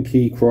scoring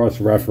key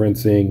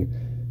cross-referencing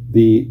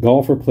the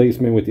golfer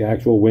placement with the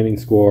actual winning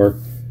score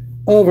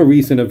of a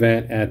recent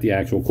event at the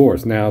actual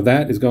course. Now,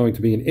 that is going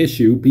to be an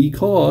issue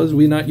because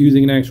we're not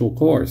using an actual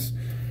course.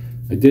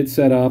 I did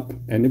set up,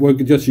 and we're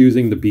just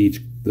using the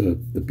beach,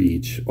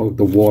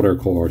 the water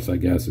course, I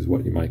guess is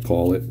what you might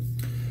call it.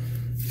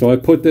 So I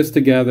put this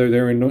together.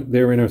 They're in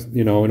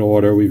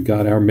order. We've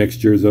got our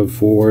mixtures of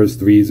 4s,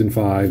 3s, and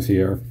 5s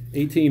here.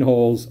 18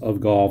 holes of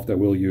golf that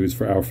we'll use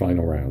for our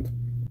final round.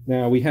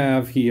 Now we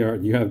have here,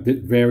 you have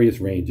various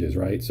ranges,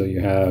 right? So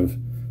you have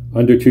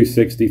under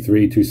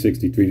 263,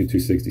 263 to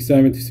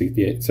 267,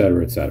 268,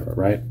 etc.,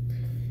 right?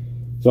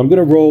 So I'm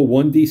going to roll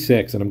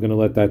 1d6, and I'm going to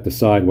let that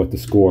decide what the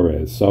score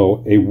is.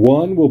 So a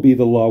 1 will be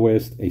the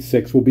lowest, a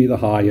 6 will be the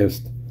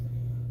highest,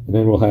 and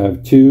then we'll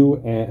have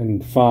 2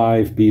 and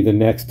 5 be the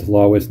next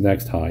lowest,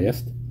 next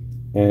highest,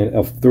 and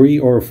a 3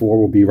 or a 4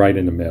 will be right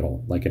in the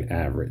middle, like an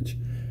average.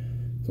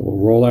 So we'll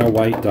roll our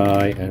white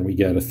die, and we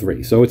get a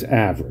 3. So it's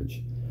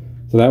average.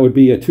 So that would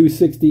be a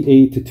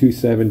 268 to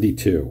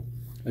 272.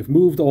 I've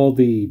moved all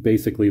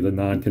basically the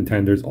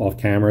non-contenders off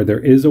camera. There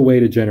is a way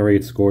to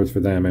generate scores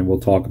for them, and we'll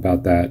talk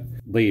about that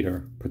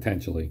later,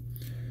 potentially.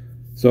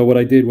 So what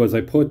I did was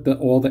I put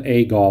all the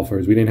A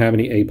golfers. We didn't have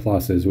any A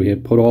pluses. We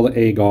had put all the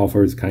A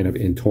golfers kind of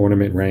in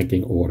tournament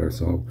ranking order.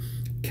 So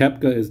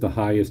Koepka is the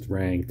highest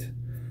ranked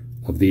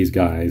of these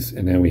guys.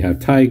 And then we have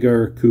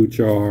Tiger,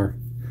 Kuchar,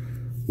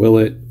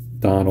 Willett,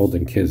 Donald,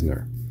 and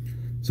Kisner.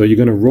 So you're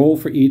going to roll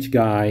for each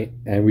guy,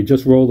 and we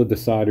just roll a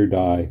decider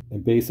die.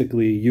 And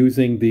basically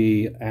using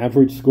the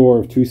average score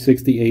of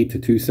 268 to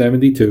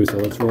 272. So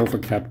let's roll for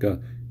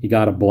Koepka. He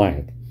got a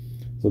blank.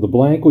 So the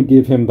blank would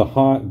give him the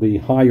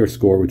higher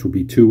score, which would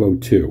be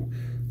 202.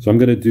 So what I'm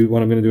going to do is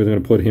I'm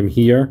going to put him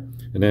here,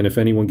 and then if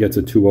anyone gets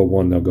a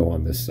 201, they'll go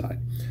on this side.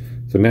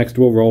 So next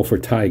we'll roll for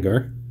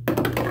Tiger,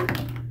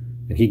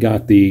 and he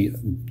got the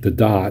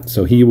dot,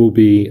 so he will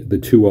be the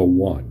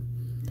 201.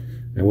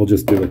 And we'll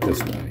just do it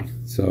this way.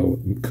 So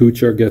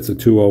Kuchar gets a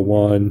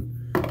 201,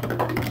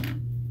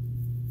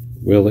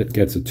 Willett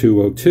gets a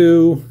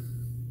 202,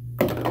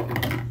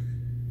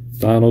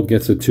 Donald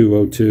gets a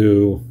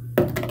 202,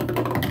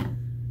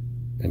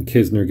 and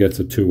Kisner gets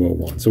a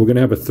 201. So we're going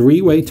to have a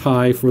 3-way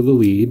tie for the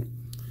lead.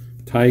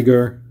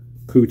 Tiger,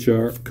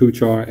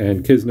 Kuchar,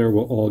 and Kisner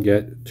will all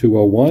get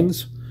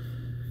 201s.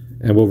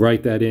 And we'll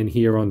write that in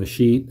here on the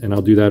sheet, and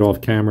I'll do that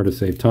off camera to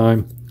save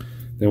time.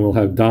 Then we'll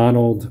have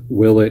Donald,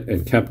 Willett,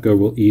 and Koepka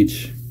will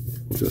each,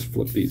 we'll just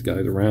flip these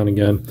guys around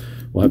again.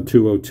 We'll have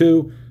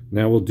 202.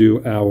 Now we'll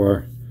do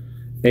our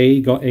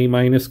A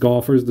minus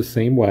golfers the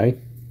same way.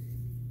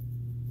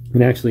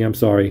 And actually, I'm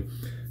sorry,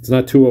 it's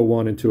not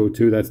 201 and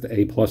 202. That's the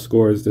A plus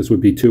scores. This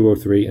would be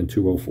 203 and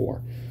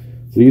 204.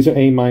 So these are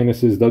A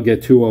minuses. They'll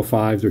get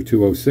 205s or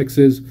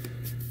 206s.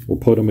 We'll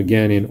put them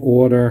again in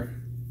order,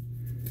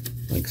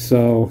 like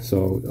so.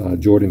 So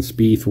Jordan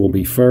Spieth will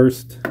be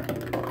first.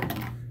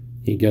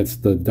 He gets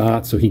the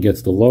dot, so he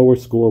gets the lower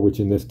score, which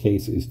in this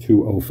case is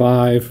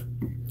 205.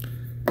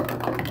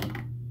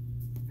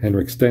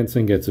 Henrik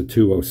Stenson gets a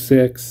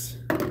 206.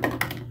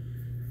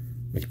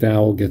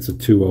 McDowell gets a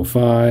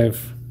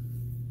 205.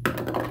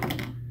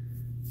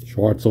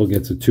 Schwartzel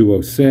gets a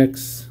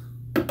 206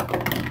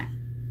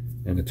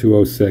 and a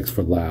 206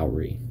 for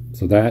Lowry.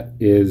 So that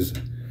is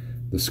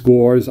the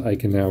scores. I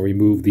can now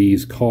remove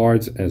these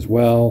cards as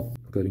well.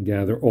 Go ahead and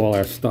gather all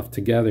our stuff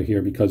together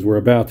here because we're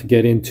about to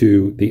get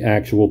into the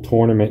actual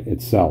tournament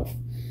itself.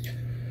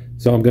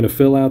 So I'm going to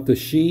fill out the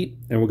sheet,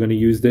 and we're going to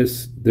use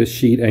this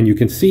sheet. And you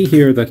can see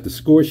here that the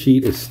score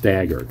sheet is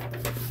staggered,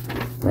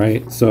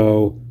 right?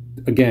 So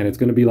again, it's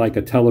going to be like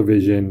a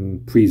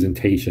television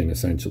presentation,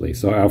 essentially.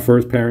 So our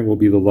first pairing will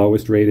be the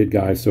lowest rated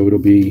guys. So it'll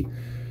be,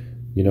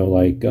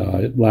 like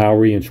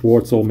Lowry and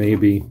Schwartzel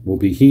maybe will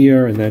be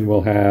here. And then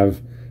we'll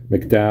have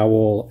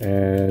McDowell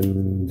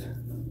and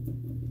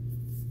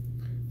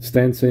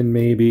Stenson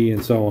maybe,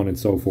 and so on and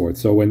so forth.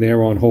 So when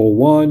they're on hole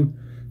 1,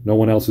 no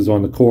one else is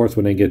on the course.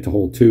 When they get to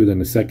hole 2, then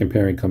the second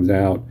pairing comes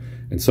out,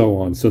 and so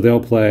on. So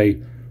they'll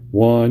play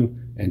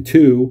 1 and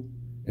 2,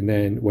 and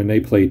then when they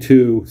play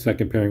 2,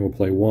 second pairing will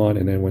play 1,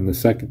 and then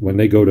when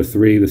they go to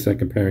 3, the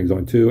second pairing's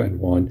on 2 and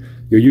 1.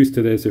 You're used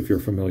to this if you're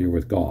familiar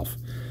with golf,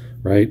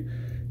 right?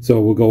 So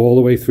we'll go all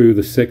the way through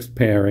the 6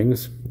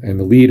 pairings, and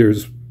the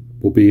leaders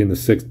will be in the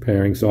 6th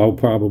pairing. So I'll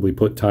probably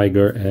put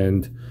Tiger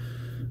and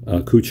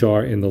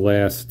Kuchar in the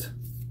last.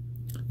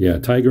 Yeah,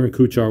 Tiger and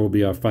Kuchar will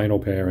be our final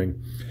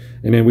pairing.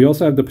 And then we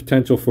also have the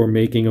potential for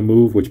making a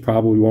move, which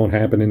probably won't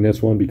happen in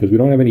this one because we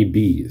don't have any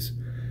Bs.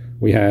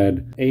 We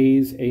had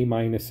A's, A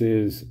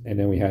minuses, and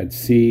then we had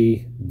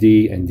C,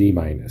 D, and D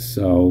minus.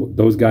 So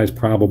those guys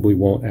probably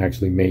won't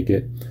actually make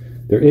it.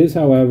 There is,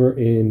 however,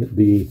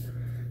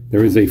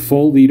 there is a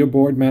full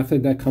leaderboard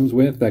method that comes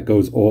with that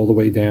goes all the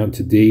way down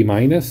to D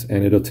minus,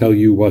 and it'll tell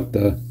you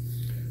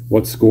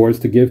what scores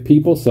to give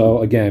people. So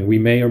again, we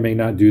may or may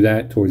not do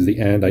that towards the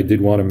end. I did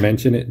want to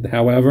mention it,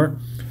 however.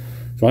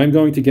 So I'm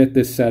going to get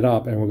this set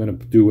up, and we're going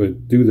to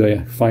do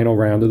the final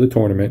round of the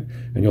tournament,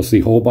 and you'll see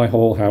hole by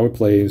hole how it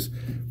plays.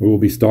 We will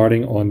be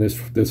starting on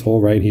this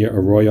hole right here,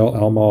 Arroyo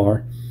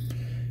Almar,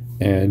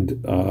 and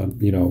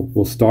you know,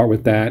 we'll start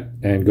with that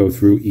and go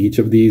through each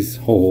of these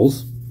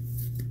holes.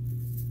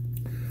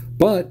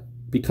 But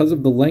because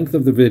of the length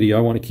of the video,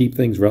 I want to keep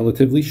things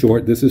relatively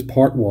short. This is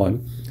part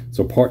 1.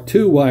 So part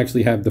 2 will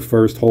actually have the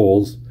first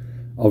holes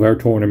of our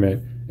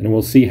tournament, and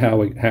we'll see how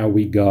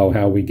we go,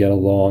 how we get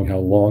along, how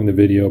long the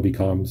video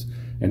becomes,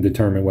 and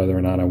determine whether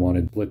or not I want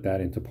to split that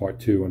into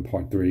part 2 and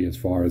part 3 as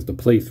far as the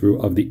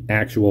playthrough of the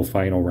actual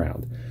final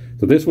round.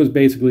 So this was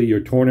basically your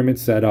tournament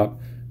setup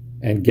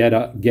and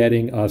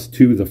getting us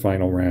to the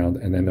final round,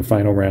 and then the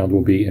final round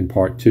will be in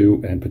part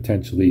 2 and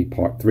potentially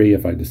part 3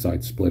 if I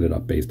decide to split it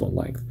up based on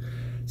length.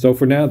 So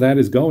for now, that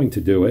is going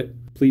to do it.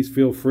 Please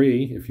feel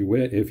free, if you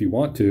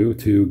want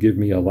to give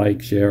me a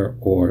like, share,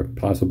 or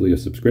possibly a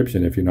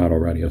subscription if you're not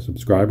already a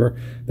subscriber.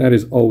 That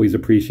is always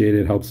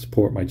appreciated, helps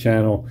support my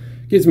channel,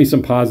 gives me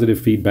some positive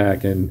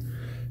feedback, and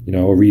you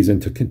know, a reason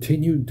to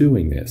continue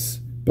doing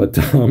this. But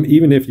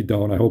even if you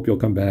don't, I hope you'll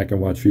come back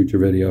and watch future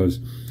videos,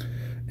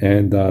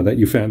 and that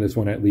you found this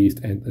one at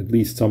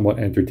least somewhat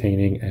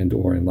entertaining and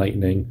or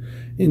enlightening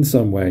in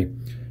some way.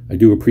 I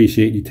do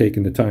appreciate you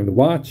taking the time to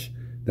watch.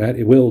 That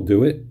it will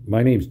do it.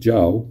 My name's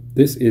Joe.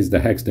 This is the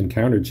Hexed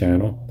Encountered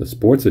channel, the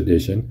sports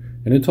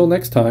edition. And until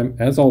next time,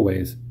 as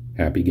always,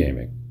 happy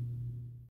gaming.